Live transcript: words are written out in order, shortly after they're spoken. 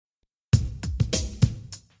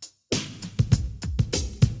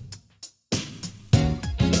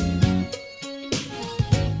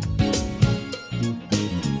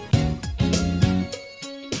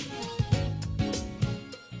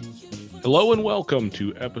Hello and welcome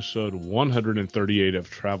to episode 138 of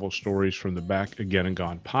Travel Stories from the Back Again and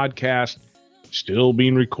Gone podcast, still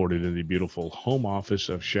being recorded in the beautiful home office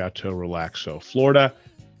of Chateau Relaxo, Florida.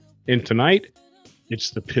 And tonight,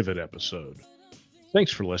 it's the Pivot episode.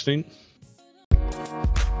 Thanks for listening.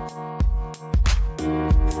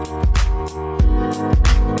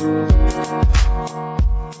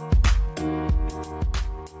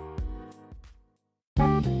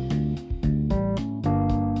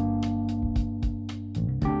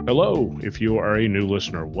 Hello, if you are a new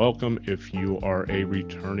listener, welcome. If you are a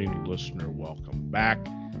returning listener, welcome back.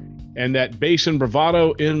 And that bass and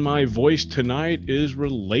bravado in my voice tonight is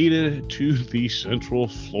related to the Central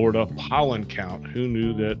Florida pollen count. Who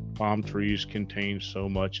knew that palm trees contain so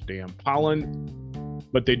much damn pollen?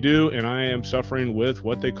 But they do, and I am suffering with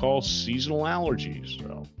what they call seasonal allergies.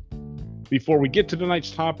 So before we get to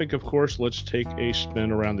tonight's topic, of course, let's take a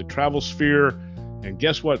spin around the travel sphere. And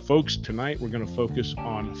guess what, folks? Tonight we're going to focus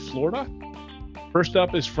on Florida. First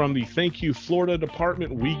up is from the Thank You Florida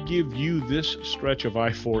Department. We give you this stretch of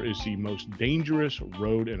I-4 is the most dangerous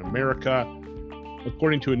road in America.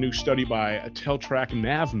 According to a new study by Teltrack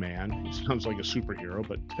Navman, he sounds like a superhero,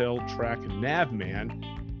 but Teltrack Navman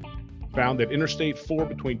found that Interstate 4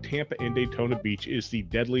 between Tampa and Daytona Beach is the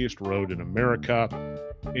deadliest road in America.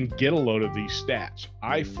 And get a load of these stats.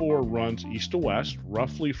 I-4 runs east to west,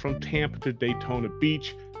 roughly from Tampa to Daytona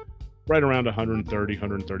Beach, right around 130,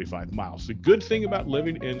 135 miles. The good thing about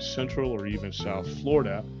living in Central or even South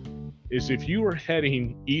Florida is if you are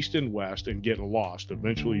heading east and west and get lost,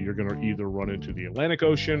 eventually you're going to either run into the Atlantic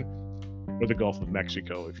Ocean or the Gulf of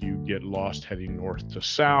Mexico. If you get lost heading north to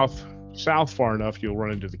south far enough, you'll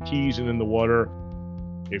run into the Keys and in the water.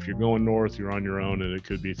 If you're going north, you're on your own, and it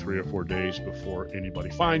could be 3 or 4 days before anybody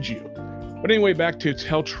finds you. But anyway, back to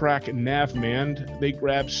Teltrack Navman. They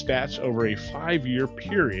grabbed stats over a 5-year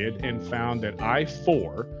period and found that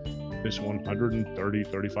I-4, this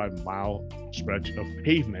 35 mile stretch of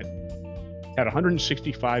pavement, had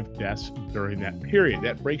 165 deaths during that period.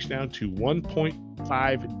 That breaks down to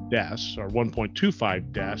 1.5 deaths or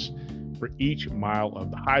 1.25 deaths for each mile of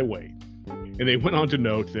the highway. And they went on to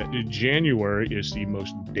note that January is the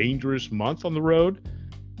most dangerous month on the road.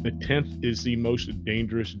 The 10th is the most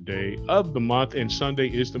dangerous day of the month, and Sunday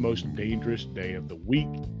is the most dangerous day of the week.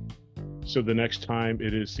 So the next time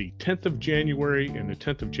it is the 10th of January, and the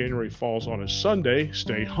 10th of January falls on a Sunday,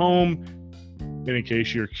 stay home. And in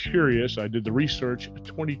case you're curious, I did the research.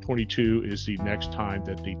 2022 is the next time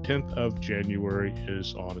that the 10th of January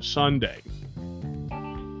is on a Sunday.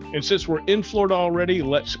 And since we're in Florida already,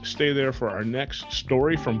 let's stay there for our next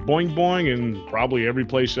story from Boing Boing, and probably every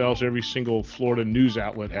place else. Every single Florida news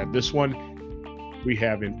outlet had this one. We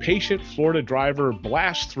have impatient Florida driver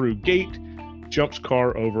blasts through gate, jumps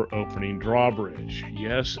car over opening drawbridge.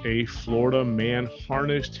 Yes, a Florida man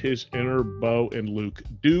harnessed his inner Bo and Luke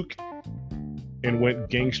Duke and went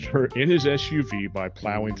gangster in his SUV by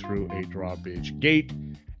plowing through a drawbridge gate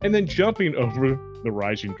and then jumping over the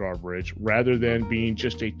rising drawbridge rather than being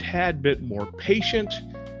just a tad bit more patient.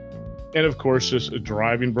 And of course, this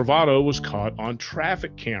driving bravado was caught on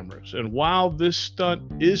traffic cameras. And while this stunt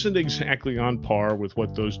isn't exactly on par with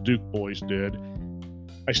what those Duke boys did,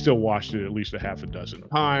 I still watched it at least a half a dozen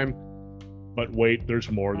times. But wait, there's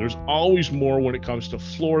more. There's always more when it comes to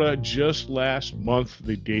Florida. Just last month,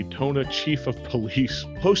 the Daytona chief of police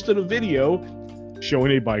posted a video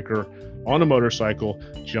showing a biker on a motorcycle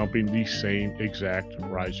jumping the same exact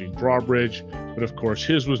rising drawbridge. But of course,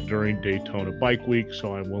 his was during Daytona Bike Week,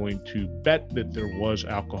 so I'm willing to bet that there was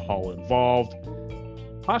alcohol involved.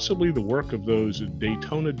 Possibly the work of those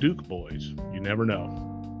Daytona Duke boys. You never know.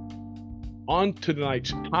 On to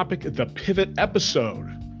tonight's topic, the pivot episode.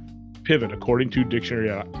 Pivot, according to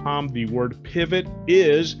dictionary.com, the word pivot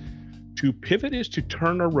is to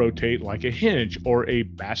turn or rotate like a hinge or a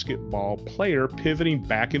basketball player pivoting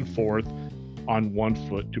back and forth on one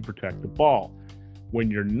foot to protect the ball.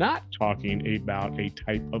 When you're not talking about a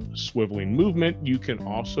type of swiveling movement, you can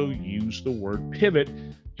also use the word pivot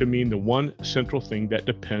to mean the one central thing that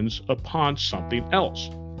depends upon something else.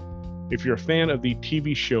 If you're a fan of the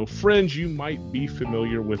TV show Friends, you might be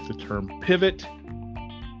familiar with the term pivot.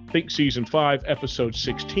 Think season 5, episode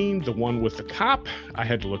 16, the one with the cop. I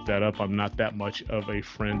had to look that up. I'm not that much of a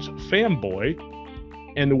Friends fanboy.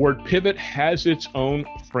 And the word pivot has its own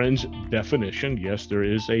Friends definition. Yes, there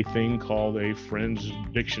is a thing called a Friends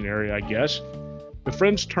dictionary, I guess. The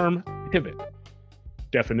Friends term pivot.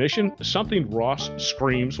 Definition: something Ross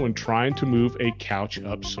screams when trying to move a couch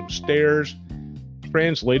up some stairs.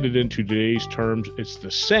 Translated into today's terms, it's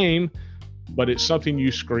the same, but it's something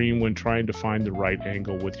you scream when trying to find the right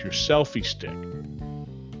angle with your selfie stick.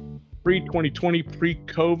 Pre-2020,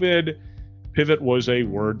 pre-COVID, pivot was a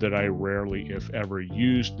word that I rarely, if ever,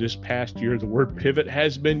 used. This past year, the word pivot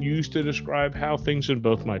has been used to describe how things in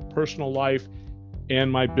both my personal life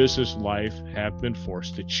and my business life have been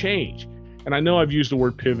forced to change. And I know I've used the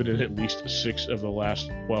word pivot in at least 6 of the last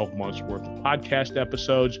 12 months worth of podcast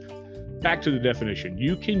episodes. Back to the definition.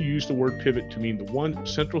 You can use the word pivot to mean the one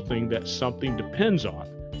central thing that something depends on.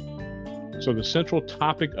 So the central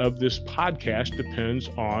topic of this podcast depends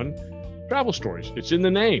on travel stories. It's in the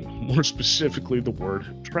name, more specifically the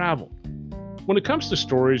word travel. When it comes to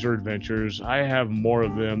stories or adventures, I have more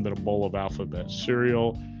of them than a bowl of alphabet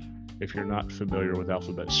cereal. If you're not familiar with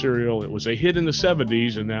alphabet cereal, it was a hit in the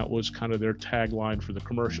 70s, and that was kind of their tagline for the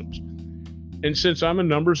commercials. And since I'm a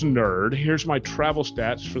numbers nerd, here's my travel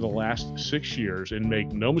stats for the last 6 years. And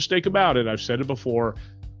make no mistake about it, I've said it before,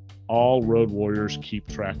 all road warriors keep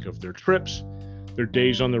track of their trips, their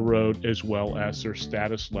days on the road, as well as their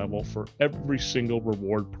status level for every single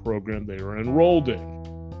reward program they are enrolled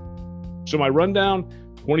in. So my rundown,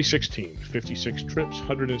 2016, 56 trips,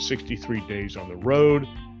 163 days on the road.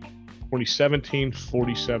 2017,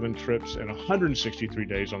 47 trips and 163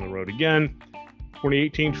 days on the road again.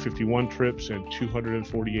 2018, 51 trips and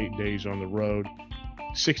 248 days on the road.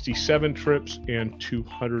 67 trips and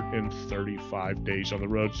 235 days on the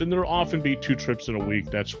road. And there'll often be 2 trips in a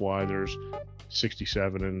week. That's why there's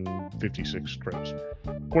 67 and 56 trips.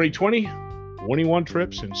 2020, 21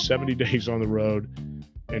 trips and 70 days on the road.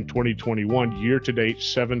 And 2021, year to date,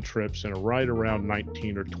 7 trips and right around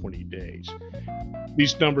 19 or 20 days.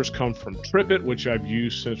 These numbers come from TripIt, which I've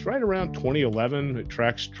used since right around 2011. It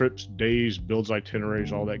tracks trips, days, builds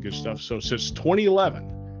itineraries, all that good stuff. So since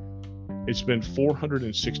 2011, it's been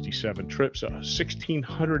 467 trips,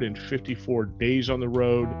 1,654 days on the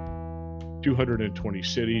road, 220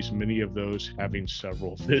 cities, many of those having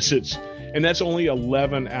several visits. And that's only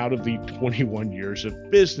 11 out of the 21 years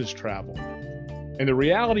of business travel. And the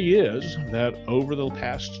reality is that over the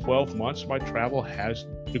past 12 months, my travel has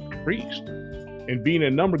decreased. And being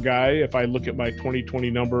a number guy, if I look at my 2020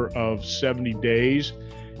 number of 70 days,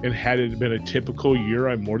 and had it been a typical year,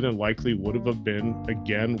 I more than likely would have been,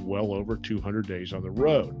 again, well over 200 days on the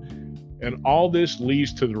road. And all this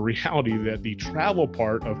leads to the reality that the travel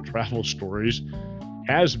part of travel stories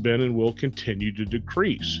has been and will continue to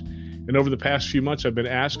decrease. And over the past few months, I've been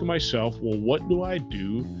asking myself, well, what do I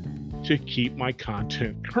do to keep my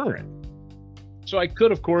content current? So I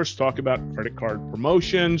could, of course, talk about credit card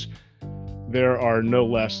promotions. There are no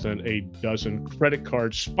less than a dozen credit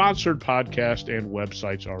card sponsored podcasts and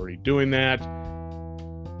websites already doing that.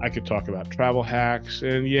 I could talk about travel hacks,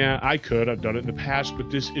 and yeah, I've done it in the past, but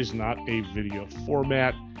this is not a video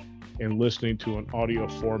format, and listening to an audio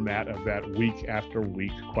format of that week after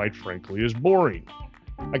week, quite frankly, is boring.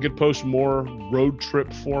 I could post more road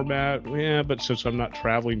trip format, but since I'm not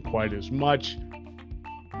traveling quite as much,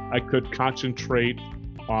 I could concentrate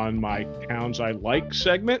on my towns I like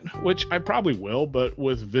segment, which I probably will, but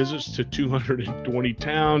with visits to 220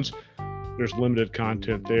 towns, there's limited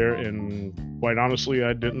content there. And quite honestly,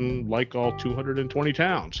 I didn't like all 220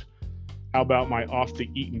 towns. How about my off the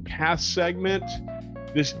eaten path segment?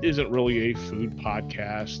 This isn't really a food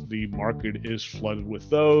podcast. The market is flooded with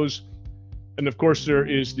those. And of course, there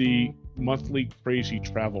is the monthly Crazy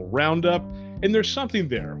Travel Roundup. And there's something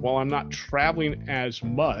there. While I'm not traveling as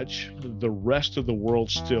much, the rest of the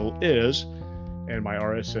world still is. And my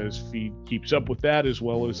RSS feed keeps up with that, as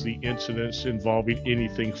well as the incidents involving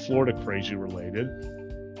anything Florida crazy related.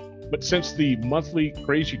 But since the monthly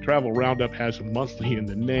Crazy Travel Roundup has monthly in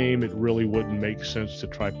the name, it really wouldn't make sense to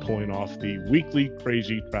try pulling off the weekly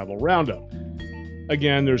Crazy Travel Roundup.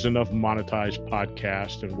 Again, there's enough monetized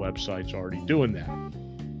podcasts and websites already doing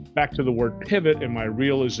that. Back to the word pivot and my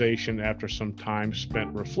realization after some time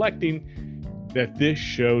spent reflecting that this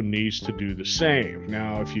show needs to do the same.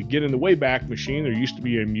 Now, if you get in the Wayback Machine, there used to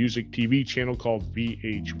be a music TV channel called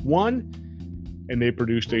VH1, and they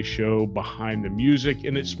produced a show Behind the Music,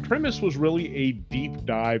 and its premise was really a deep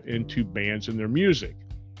dive into bands and their music.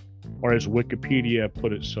 Or as Wikipedia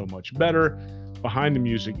put it so much better, Behind the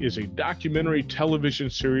Music is a documentary television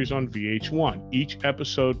series on VH1. Each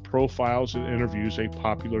episode profiles and interviews a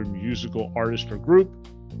popular musical artist or group.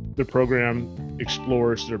 The program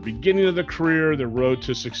explores their beginning of their career, their road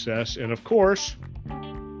to success, and of course,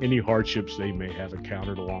 any hardships they may have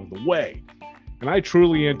encountered along the way. And I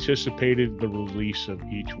truly anticipated the release of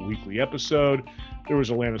each weekly episode. There was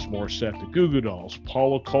Alanis Morissette, the Goo Goo Dolls,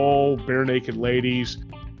 Paula Cole, Bare Naked Ladies,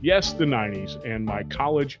 yes, the 90s, and my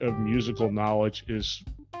college of musical knowledge is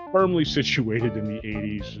firmly situated in the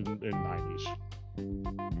 80s and 90s.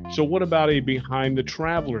 So what about a Behind the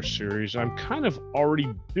Traveler series? I'm kind of already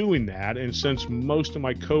doing that. And since most of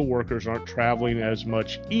my coworkers aren't traveling as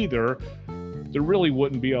much either, there really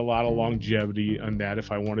wouldn't be a lot of longevity on that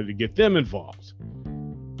if I wanted to get them involved.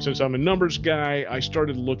 Since I'm a numbers guy, I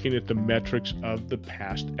started looking at the metrics of the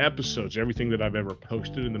past episodes, everything that I've ever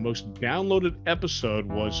posted. And the most downloaded episode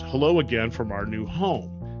was Hello Again from Our New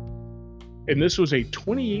Home. And this was a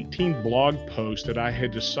 2018 blog post that I had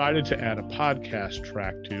decided to add a podcast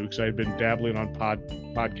track to, because I had been dabbling on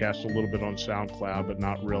podcasts a little bit on SoundCloud, but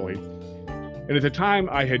not really. And at the time,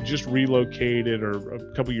 I had just relocated, or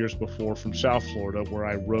a couple years before, from South Florida, where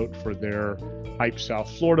I wrote for their Hype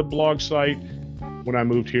South Florida blog site. When I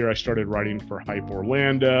moved here, I started writing for Hype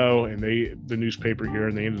Orlando and the newspaper here,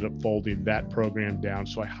 and they ended up folding that program down.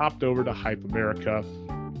 So I hopped over to Hype America,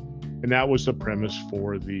 and that was the premise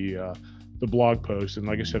for the blog post. And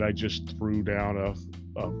like I said, I just threw down a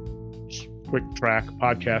quick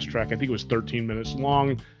podcast track. I think it was 13 minutes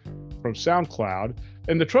long from SoundCloud.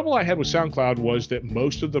 And the trouble I had with SoundCloud was that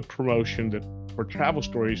most of the promotion that for travel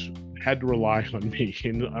stories had to rely on me.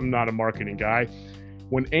 And I'm not a marketing guy.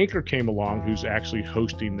 When Anchor came along, who's actually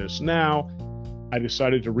hosting this now, I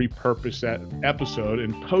decided to repurpose that episode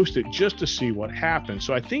and post it just to see what happened.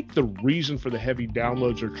 So I think the reason for the heavy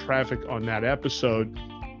downloads or traffic on that episode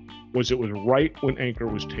was it was right when Anchor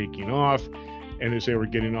was taking off. And as they were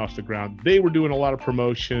getting off the ground, they were doing a lot of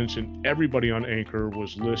promotions, and everybody on Anchor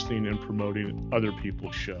was listening and promoting other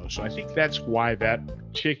people's shows. So I think that's why that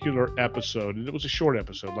particular episode, and it was a short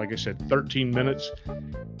episode, like I said, 13 minutes.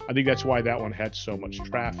 I think that's why that one had so much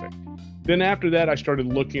traffic. Then after that, I started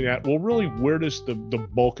looking at, well, really, where does the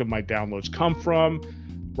bulk of my downloads come from?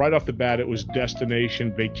 Right off the bat, it was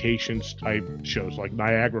destination vacations type shows like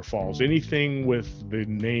Niagara Falls, anything with the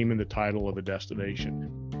name and the title of a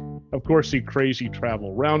destination. Of course, the Crazy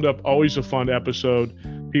Travel Roundup, always a fun episode.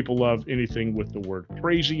 People love anything with the word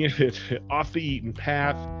crazy in it. Off the Eaten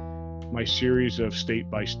Path, my series of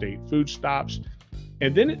state-by-state food stops.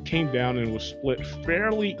 And then it came down and was split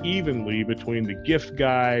fairly evenly between the gift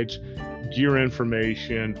guides, gear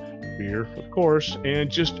information, beer, of course, and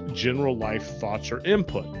just general life thoughts or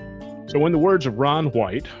input. So in the words of Ron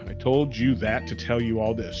White, I told you that to tell you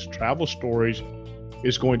all this. Travel Stories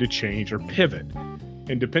is going to change or pivot.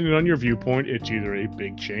 And depending on your viewpoint, it's either a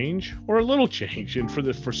big change or a little change. And for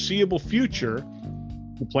the foreseeable future,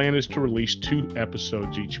 the plan is to release 2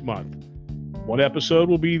 episodes each month. One episode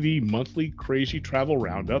will be the monthly Crazy Travel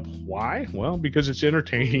Roundup. Why? Well, because it's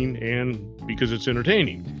entertaining and because it's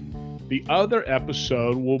entertaining. The other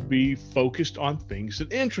episode will be focused on things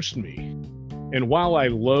that interest me. And while I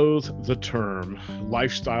loathe the term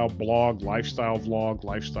lifestyle blog, lifestyle vlog,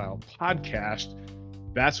 lifestyle podcast,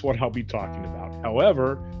 that's what I'll be talking about.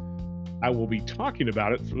 However, I will be talking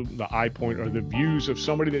about it from the eye point or the views of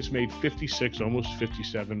somebody that's made 56, almost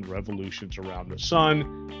 57 revolutions around the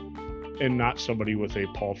sun, and not somebody with a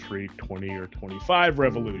paltry 20 or 25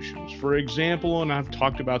 revolutions. For example, and I've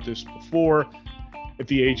talked about this before, at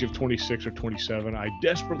the age of 26 or 27, I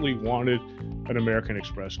desperately wanted an American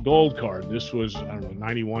Express Gold Card. This was,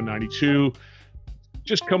 91, 92.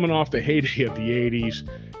 Just coming off the heyday of the 80s.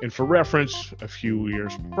 And for reference, a few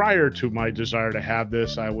years prior to my desire to have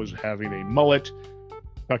this, I was having a mullet,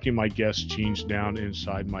 tucking my Guess jeans down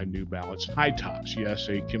inside my New Balance high tops. Yes,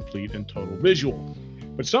 a complete and total visual.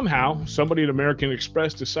 But somehow, somebody at American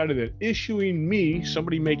Express decided that issuing me,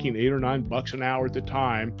 somebody making $8 or $9 an hour at the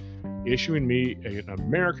time, issuing me an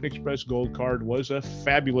American Express Gold Card was a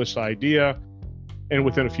fabulous idea. And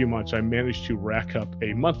within a few months, I managed to rack up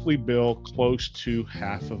a monthly bill close to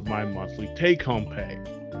half of my monthly take-home pay.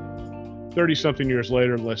 30-something years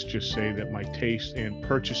later, let's just say that my tastes and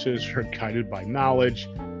purchases are guided by knowledge.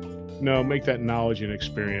 No, make that knowledge and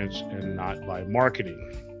experience and not by marketing.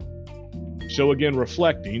 So again,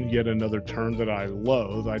 reflecting, yet another term that I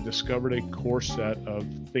loathe, I discovered a core set of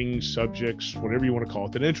things, subjects, whatever you want to call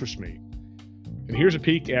it, that interest me. And here's a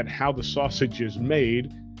peek at how the sausage is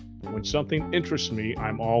made. When something interests me,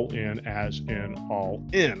 I'm all in, as in all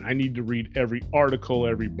in. I need to read every article,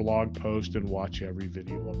 every blog post, and watch every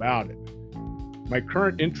video about it. My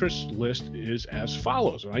current interest list is as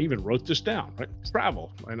follows, and I even wrote this down, right?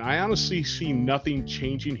 Travel. And I honestly see nothing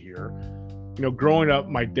changing here. Growing up,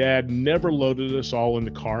 my dad never loaded us all in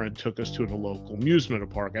the car and took us to a local amusement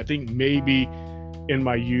park. I think maybe in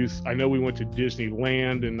my youth, I know we went to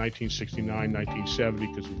Disneyland in 1969, 1970,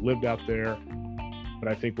 because we lived out there.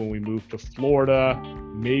 But I think when we moved to Florida,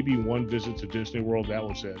 maybe one visit to Disney World, that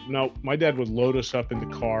was it. No, my dad would load us up in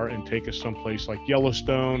the car and take us someplace like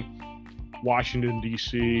Yellowstone, Washington,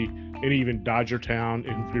 D.C., and even Dodgertown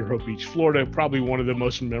in Vero Beach, Florida. Probably one of the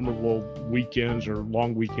most memorable weekends or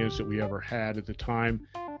long weekends that we ever had at the time.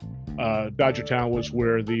 Dodgertown was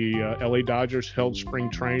where the LA Dodgers held spring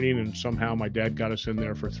training, and somehow my dad got us in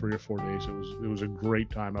there for 3 or 4 days. It was a great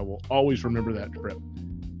time. I will always remember that trip.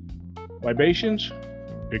 Libations,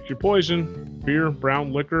 pick your poison. Beer,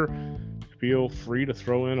 brown liquor. Feel free to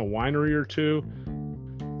throw in a winery or two.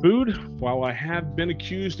 Food, while I have been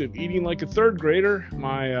accused of eating like a third grader,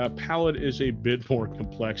 my palate is a bit more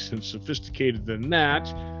complex and sophisticated than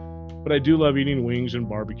that. But I do love eating wings and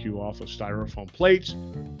barbecue off of styrofoam plates.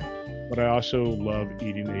 But I also love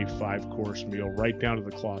eating a 5-course meal right down to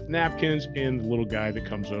the cloth napkins and the little guy that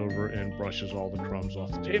comes over and brushes all the crumbs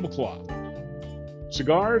off the tablecloth.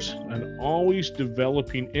 Cigars, an always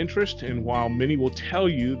developing interest, and while many will tell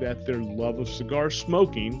you that their love of cigar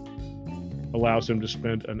smoking allows them to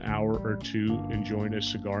spend an hour or two enjoying a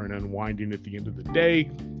cigar and unwinding at the end of the day,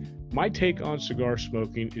 my take on cigar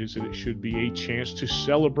smoking is that it should be a chance to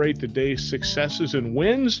celebrate the day's successes and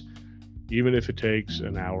wins, even if it takes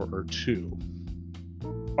an hour or two.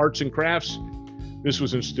 Arts and crafts. This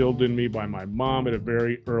was instilled in me by my mom at a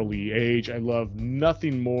very early age. I love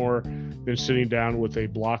nothing more than sitting down with a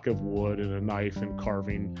block of wood and a knife and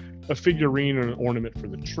carving a figurine or an ornament for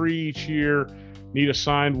the tree each year. Need a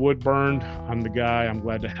signed wood burned? I'm the guy. I'm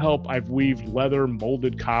glad to help. I've weaved leather,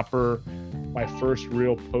 molded copper. My first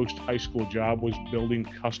real post-high school job was building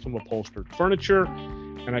custom upholstered furniture.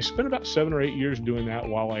 And I spent about 7 or 8 years doing that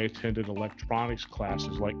while I attended electronics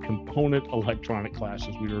classes, like component electronic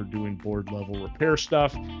classes. We were doing board level repair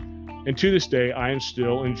stuff. And to this day, I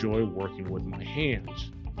still enjoy working with my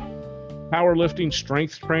hands. Powerlifting,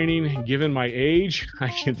 strength training. Given my age, I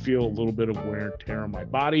can feel a little bit of wear and tear on my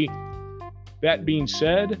body. That being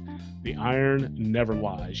said, the iron never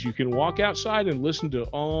lies. You can walk outside and listen to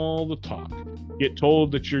all the talk. Get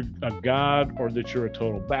told that you're a god or that you're a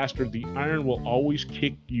total bastard. The iron will always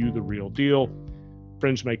kick you the real deal.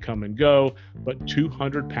 Friends may come and go, but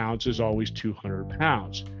 200 pounds is always 200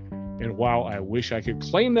 pounds. And while I wish I could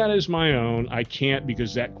claim that as my own, I can't,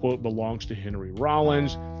 because that quote belongs to Henry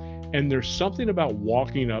Rollins. And there's something about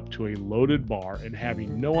walking up to a loaded bar and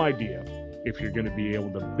having no idea if you're going to be able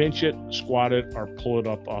to bench it, squat it, or pull it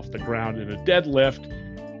up off the ground in a deadlift.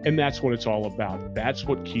 And that's what it's all about. That's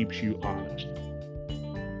what keeps you honest.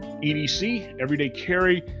 EDC, everyday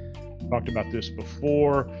carry. Talked about this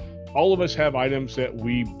before. All of us have items that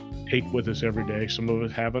we take with us every day. Some of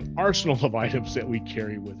us have an arsenal of items that we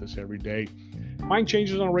carry with us every day. Mine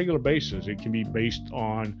changes on a regular basis. It can be based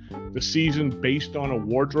on the season, based on a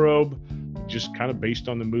wardrobe, just kind of based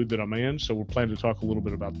on the mood that I'm in. So we're planning to talk a little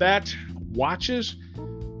bit about that. Watches.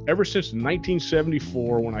 Ever since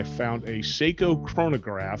 1974, when I found a Seiko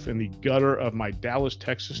chronograph in the gutter of my Dallas,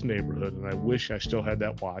 Texas neighborhood, and I wish I still had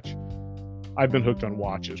that watch, I've been hooked on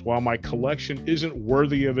watches. While my collection isn't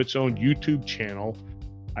worthy of its own YouTube channel,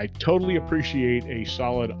 I totally appreciate a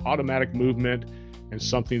solid automatic movement and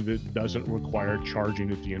something that doesn't require charging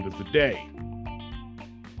at the end of the day.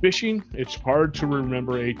 Fishing, it's hard to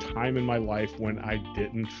remember a time in my life when I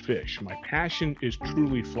didn't fish. My passion is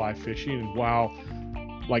truly fly fishing, and while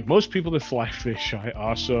like most people that fly fish, I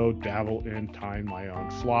also dabble in tying my own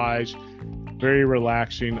flies. Very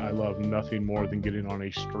relaxing. I love nothing more than getting on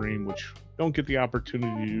a stream, which don't get the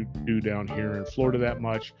opportunity to do down here in Florida that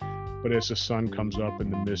much. But as the sun comes up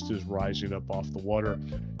and the mist is rising up off the water,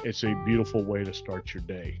 it's a beautiful way to start your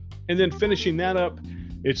day. And then finishing that up,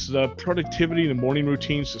 it's the productivity, the morning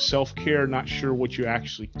routines, the self-care. Not sure what you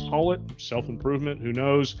actually call it. Self-improvement, who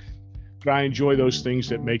knows? But I enjoy those things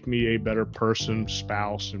that make me a better person,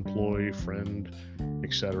 spouse, employee, friend,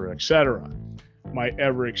 etc., etc. My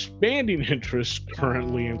ever-expanding interests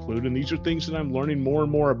currently include, and these are things that I'm learning more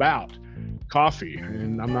and more about, coffee.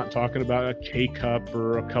 And I'm not talking about a K-cup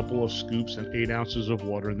or a couple of scoops and 8 ounces of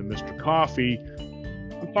water in the Mr. Coffee.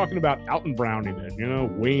 I'm talking about out and browning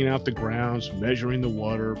it, weighing out the grounds, measuring the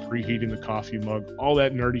water, preheating the coffee mug, all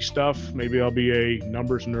that nerdy stuff. Maybe I'll be a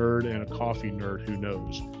numbers nerd and a coffee nerd, who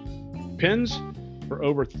knows. Pens. For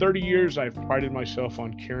over 30 years, I've prided myself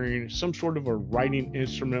on carrying some sort of a writing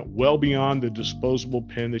instrument well beyond the disposable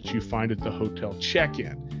pen that you find at the hotel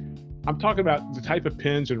check-in. I'm talking about the type of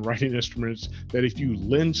pens and writing instruments that if you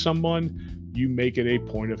lend someone, you make it a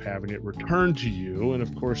point of having it returned to you. And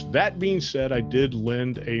of course, that being said, I did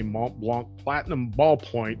lend a Mont Blanc Platinum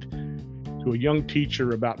ballpoint to a young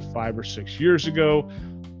teacher about 5 or 6 years ago,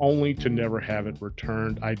 only to never have it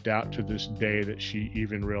returned. I doubt to this day that she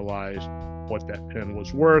even realized what that pen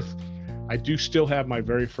was worth. I do still have my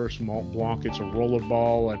very first Mont Blanc. It's a roller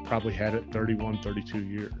ball. I probably had it 31, 32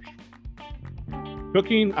 years.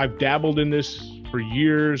 Cooking, I've dabbled in this for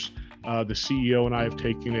years. The CEO and I have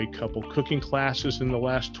taken a couple cooking classes in the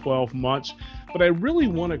last 12 months, but I really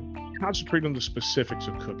want to concentrate on the specifics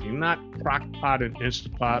of cooking, not crock pot and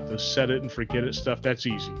Instapot, the set it and forget it stuff. That's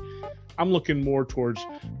easy. I'm looking more towards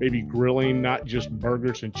maybe grilling, not just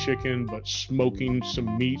burgers and chicken, but smoking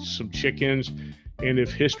some meats, some chickens. And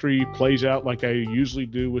if history plays out like I usually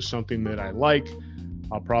do with something that I like,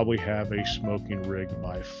 I'll probably have a smoking rig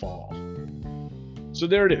by fall. So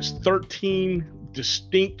there it is, 13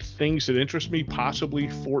 distinct things that interest me, possibly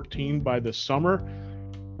 14 by the summer.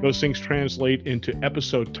 Those things translate into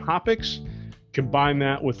episode topics. Combine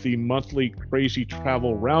that with the monthly Crazy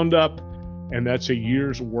Travel Roundup, and that's a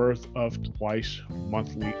year's worth of twice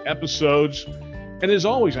monthly episodes. And as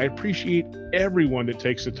always, I appreciate everyone that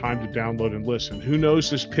takes the time to download and listen. Who knows,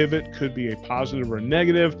 this pivot could be a positive or a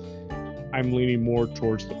negative. I'm leaning more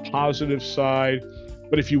towards the positive side.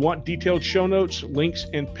 But if you want detailed show notes, links,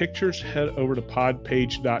 and pictures, head over to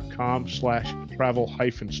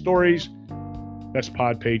podpage.com/travel-stories. That's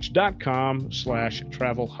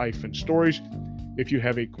podpage.com/travel-stories. If you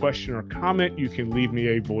have a question or comment, you can leave me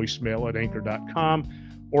a voicemail at anchor.com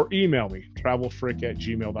or email me,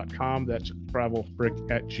 travelfrick@gmail.com. That's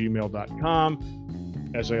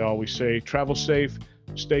travelfrick@gmail.com. As I always say, travel safe,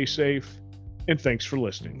 stay safe, and thanks for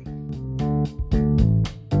listening.